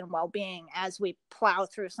health and well-being as we plow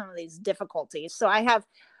through some of these difficulties. So I have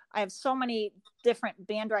so many different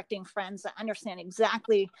band directing friends that understand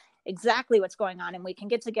exactly what's going on, and we can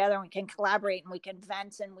get together and we can collaborate and we can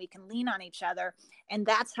vent and we can lean on each other. And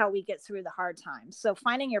that's how we get through the hard times. So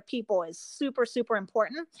finding your people is super, super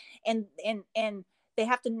important. And they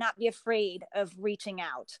have to not be afraid of reaching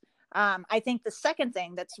out. I think the second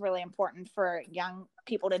thing that's really important for young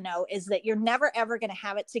people to know is that you're never, ever going to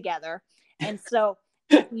have it together. And so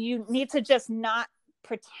you need to just not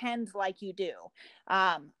pretend like you do.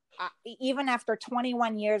 Even after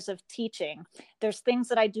 21 years of teaching, there's things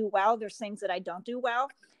that I do well. There's things that I don't do well.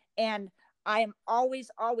 And I am always,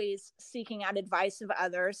 always seeking out advice of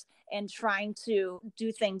others and trying to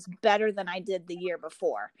do things better than I did the year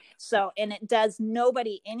before. So, and it does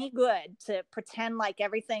nobody any good to pretend like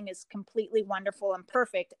everything is completely wonderful and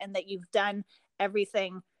perfect and that you've done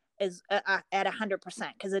everything is at 100%,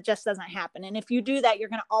 because it just doesn't happen. And if you do that, you're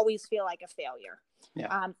going to always feel like a failure.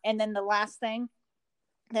 Yeah. And then the last thing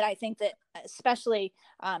that I think that especially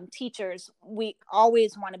teachers, we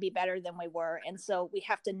always want to be better than we were. And so we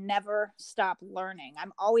have to never stop learning.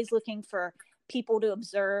 I'm always looking for people to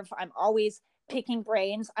observe. I'm always picking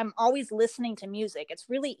brains. I'm always listening to music. It's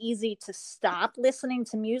really easy to stop listening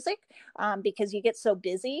to music because you get so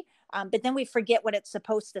busy. But then we forget what it's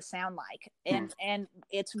supposed to sound like. And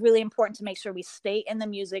it's really important to make sure we stay in the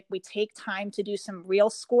music. We take time to do some real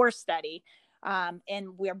score study.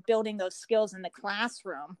 And we're building those skills in the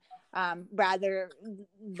classroom rather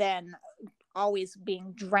than always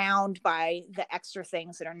being drowned by the extra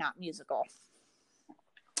things that are not musical.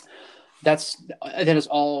 That is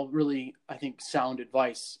all really, I think, sound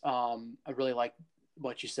advice. I really like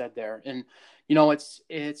what you said there. And,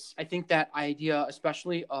 I think that idea,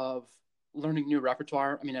 especially of learning new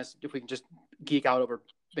repertoire, I mean, if we can just geek out over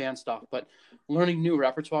band stuff, but learning new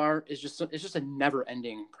repertoire is just a never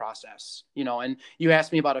ending process, and you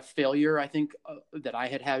asked me about a failure, I think that I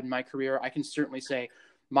had in my career. I can certainly say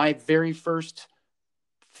my very first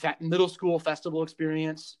middle school festival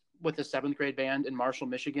experience with the 7th grade band in Marshall,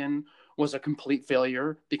 Michigan was a complete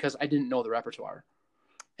failure because I didn't know the repertoire.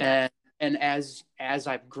 And as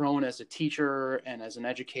I've grown as a teacher and as an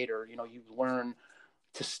educator, you learn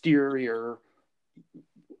to steer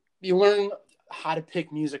you learn how to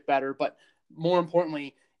pick music better, but more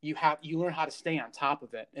importantly, you learn how to stay on top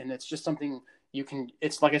of it. And it's just something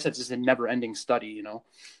it's like I said, it's just a never ending study,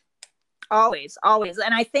 Always.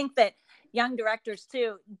 And I think that young directors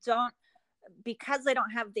too because they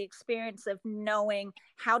don't have the experience of knowing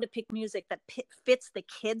how to pick music that fits the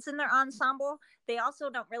kids in their ensemble, they also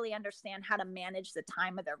don't really understand how to manage the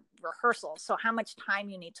time of their rehearsals. So how much time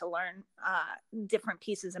you need to learn different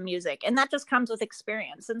pieces of music. And that just comes with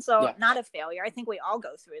experience. And so not a failure. I think we all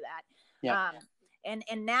go through that. Yeah.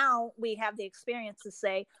 And now we have the experience to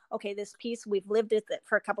say, okay, this piece, we've lived with it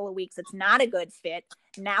for a couple of weeks. It's not a good fit.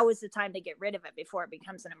 Now is the time to get rid of it before it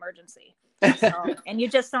becomes an emergency. So, and you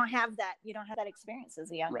just don't have that. You don't have that experience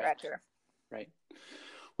as a young director. Right.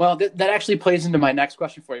 Well, that actually plays into my next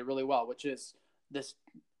question for you really well, which is this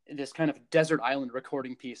kind of desert island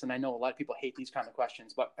recording piece. And I know a lot of people hate these kind of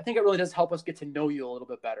questions, but I think it really does help us get to know you a little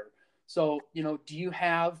bit better. So,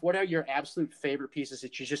 what are your absolute favorite pieces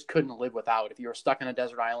that you just couldn't live without? If you were stuck on a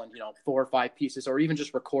desert island, 4 or 5 pieces, or even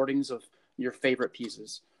just recordings of your favorite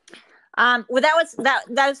pieces. Well, that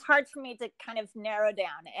was hard for me to kind of narrow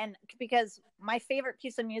down. And because my favorite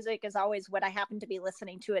piece of music is always what I happen to be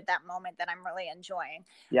listening to at that moment that I'm really enjoying.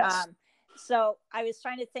 Yes. So I was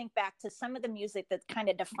trying to think back to some of the music that kind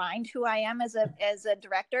of defined who I am as a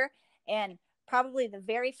director. And probably the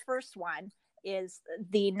very first one is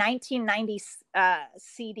the 1990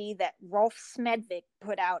 CD that Rolf Smedvik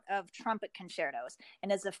put out of trumpet concertos.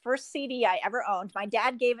 And as the first CD I ever owned, my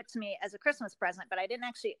dad gave it to me as a Christmas present, but I didn't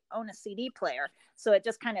actually own a CD player. So it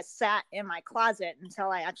just kind of sat in my closet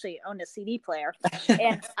until I actually owned a CD player.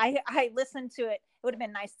 And I listened to it. It would have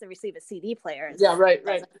been nice to receive a CD player. Yeah, right.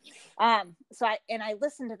 So I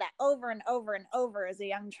listened to that over and over and over as a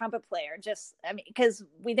young trumpet player, because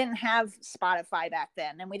we didn't have Spotify back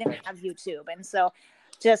then and we didn't have YouTube. And so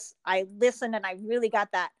I listened and I really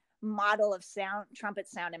got that model of trumpet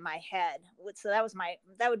sound in my head. So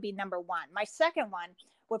that would be number one. My second one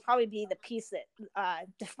would probably be the piece that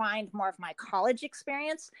defined more of my college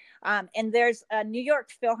experience. And there's a New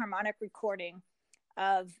York Philharmonic recording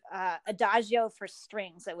of Adagio for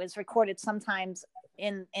strings that was recorded sometimes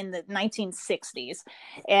in the 1960s.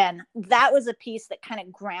 And that was a piece that kind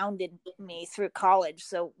of grounded me through college.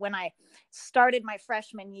 So when I started my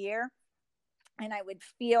freshman year and I would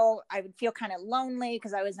feel kind of lonely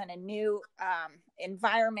because I was in a new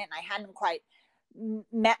environment and I hadn't quite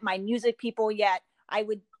met my music people yet, I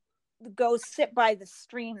would go sit by the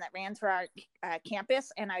stream that ran through our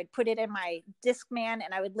campus, and I'd put it in my Discman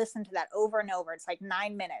and I would listen to that over and over. It's like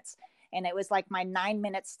 9 minutes, and it was like my 9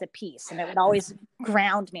 minutes to piece, and it would always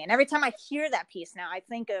ground me. And every time I hear that piece now, I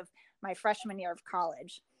think of my freshman year of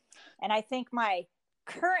college. And I think my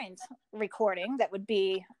current recording that would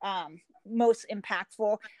be most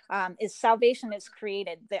impactful is Salvation is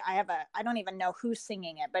Created. I don't even know who's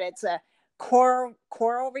singing it, but it's a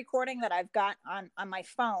choral recording that I've got on my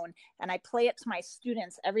phone, and I play it to my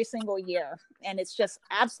students every single year, and it's just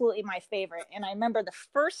absolutely my favorite. And I remember the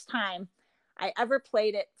first time I ever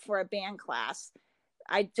played it for a band class,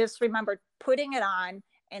 I just remember putting it on,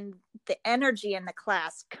 and the energy in the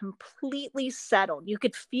class completely settled. You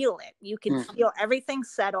could feel it. You could feel everything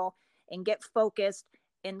settle and get focused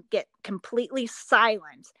and get completely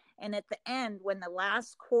silent. And at the end, when the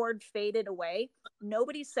last chord faded away,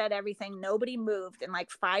 nobody said everything. Nobody moved. And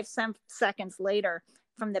like 5 seconds later,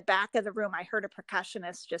 from the back of the room, I heard a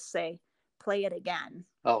percussionist just say, "Play it again."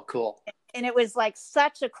 Oh, cool. And it was like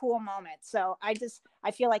such a cool moment. So I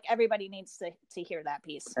feel like everybody needs to hear that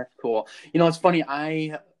piece. That's cool. It's funny.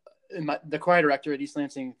 The choir director at East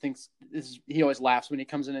Lansing he always laughs when he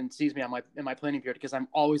comes in and sees me in my planning period, because I'm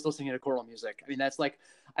always listening to choral music. I mean, that's like,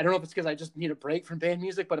 I don't know if it's because I just need a break from band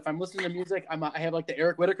music, but if I'm listening to music, I have like the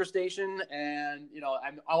Eric Whitaker station, and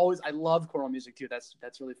I love choral music too. That's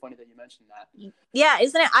really funny that you mentioned that. Yeah,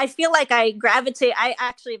 isn't it? I feel like I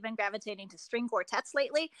actually have been gravitating to string quartets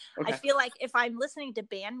lately. Okay. I feel like if I'm listening to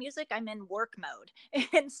band music, I'm in work mode,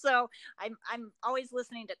 and so I'm always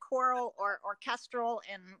listening to choral or orchestral,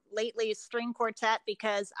 and lately string quartet,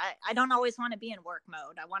 because I don't always want to be in work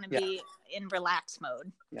mode. I want to be in relaxed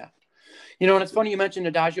mode. Yeah. And it's funny you mentioned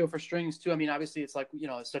Adagio for strings too. I mean, obviously it's like,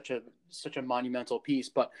 it's such a monumental piece,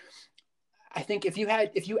 but I think if you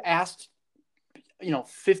asked,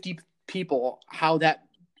 50 people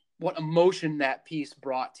what emotion that piece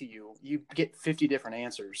brought to you, you get 50 different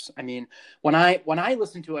answers. I mean, when I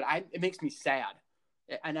listen to it, it makes me sad,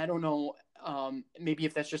 and I don't know, maybe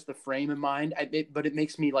if that's just the frame in mind, but it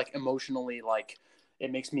makes me like emotionally, like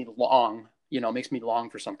it makes me long, makes me long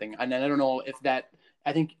for something. And then I don't know if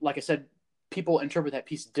I think, like I said, people interpret that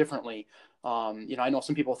piece differently. I know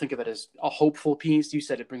some people think of it as a hopeful piece. You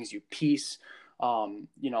said it brings you peace.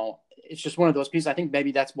 It's just one of those pieces. I think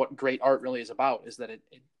maybe that's what great art really is about, is that it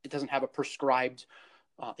doesn't have a prescribed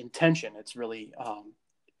intention. It's really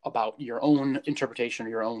about your own interpretation or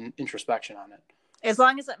your own introspection on it. As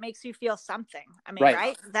long as it makes you feel something. I mean,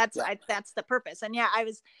 right? That's the purpose. And I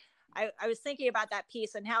was thinking about that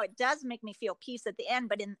piece and how it does make me feel peace at the end,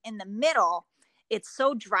 but in the middle, it's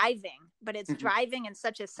so driving, but it's driving in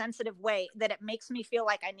such a sensitive way that it makes me feel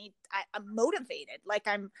like I'm motivated. Like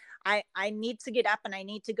I need to get up and I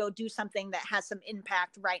need to go do something that has some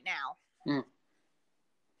impact right now.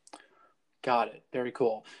 Got it. Very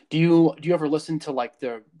cool. Do you ever listen to like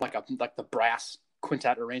the brass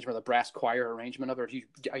quintet arrangement, or the brass choir arrangement of it?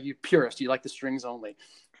 Or are you purist? Do you like the strings only?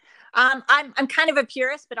 I'm kind of a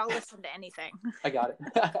purist, but I'll listen to anything. I got it.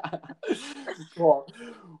 Cool.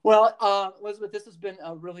 Well, Elizabeth, this has been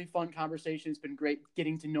a really fun conversation. It's been great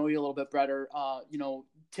getting to know you a little bit better.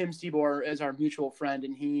 Tim Seabor is our mutual friend,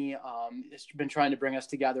 and he has been trying to bring us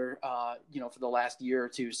together, for the last year or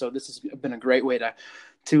two. So this has been a great way to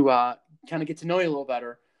kind of get to know you a little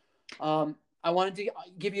better. I wanted to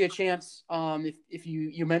give you a chance. If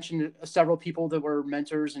you mentioned several people that were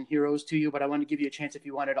mentors and heroes to you, but I wanted to give you a chance if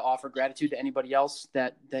you wanted to offer gratitude to anybody else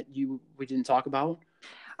that we didn't talk about.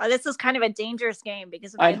 This is kind of a dangerous game,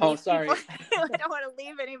 because I know. Sorry, I don't want to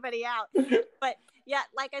leave anybody out. But yeah,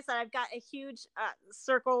 like I said, I've got a huge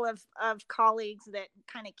circle of colleagues that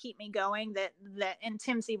kind of keep me going. And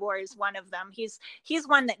Tim Seabor is one of them. He's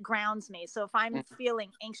one that grounds me. So if I'm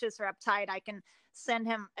feeling anxious or uptight, I can send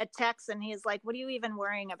him a text, and he's like, "What are you even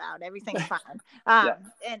worrying about? Everything's fine."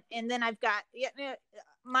 And then I've got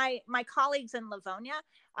my colleagues in Livonia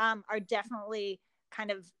are definitely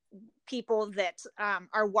kind of people that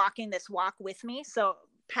are walking this walk with me. So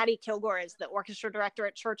Patty Kilgore is the orchestra director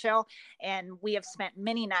at Churchill, and we have spent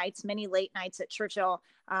many late nights at Churchill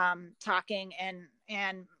talking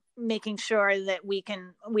and making sure that we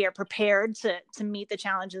are prepared to meet the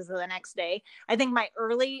challenges of the next day. I think my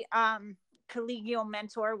early collegial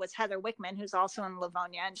mentor was Heather Wickman, who's also in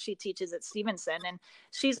Livonia, and she teaches at Stevenson, and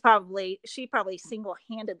she probably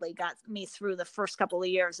single-handedly got me through the first couple of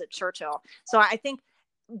years at Churchill. So I think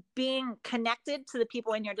being connected to the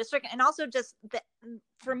people in your district, and also just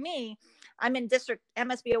for me, I'm in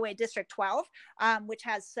MSBOA District 12, which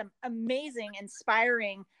has some amazing,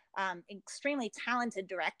 inspiring, extremely talented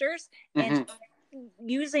directors, and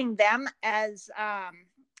using them as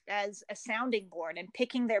a sounding board and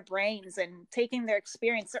picking their brains and taking their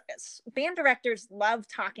experience. Band directors love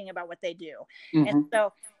talking about what they do. And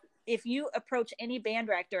so if you approach any band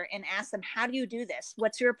director and ask them, how do you do this?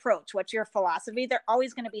 What's your approach? What's your philosophy? They're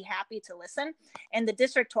always going to be happy to listen. And the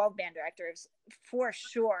District 12 band directors for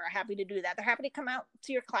sure are happy to do that. They're happy to come out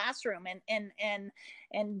to your classroom and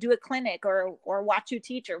do a clinic or watch you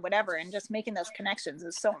teach or whatever. And just making those connections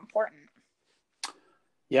is so important.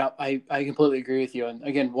 Yeah, I completely agree with you. And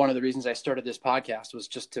again, one of the reasons I started this podcast was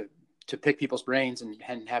just to pick people's brains and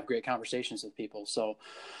have great conversations with people. So,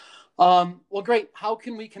 well, great. How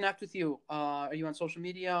can we connect with you? Are you on social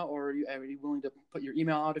media, or are you willing to put your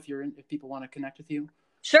email out if people want to connect with you?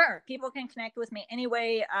 Sure. People can connect with me any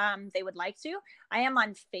way they would like to. I am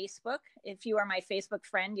on Facebook. If you are my Facebook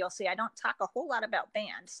friend, you'll see I don't talk a whole lot about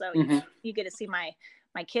band. So you get to see my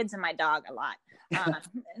kids and my dog a lot.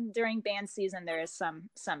 During band season, there is some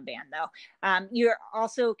band though. You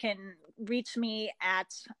also can reach me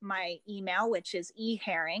at my email, which is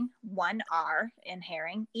eHERING, 1R in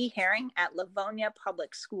Herring, eHERING at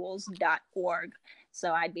livoniapublicschools.org.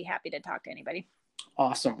 So I'd be happy to talk to anybody.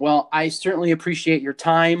 Awesome. Well, I certainly appreciate your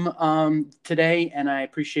time today, and I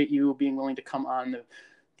appreciate you being willing to come on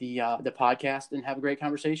the podcast and have a great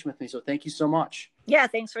conversation with me. So thank you so much. Yeah,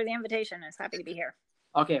 thanks for the invitation. I was happy to be here.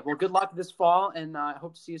 Okay, well, good luck this fall, and I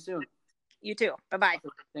hope to see you soon. You too. Bye-bye.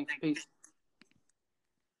 Thanks. Peace.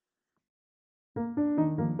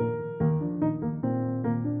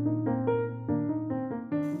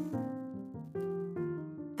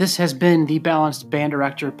 This has been the Balanced Band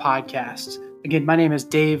Director Podcast. Again, my name is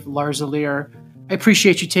Dave Larzalier. I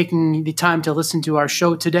appreciate you taking the time to listen to our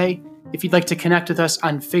show today. If you'd like to connect with us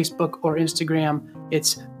on Facebook or Instagram,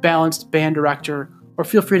 it's Balanced Band Director, or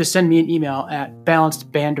feel free to send me an email at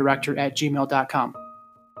balancedbanddirector@gmail.com.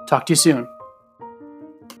 Talk to you soon.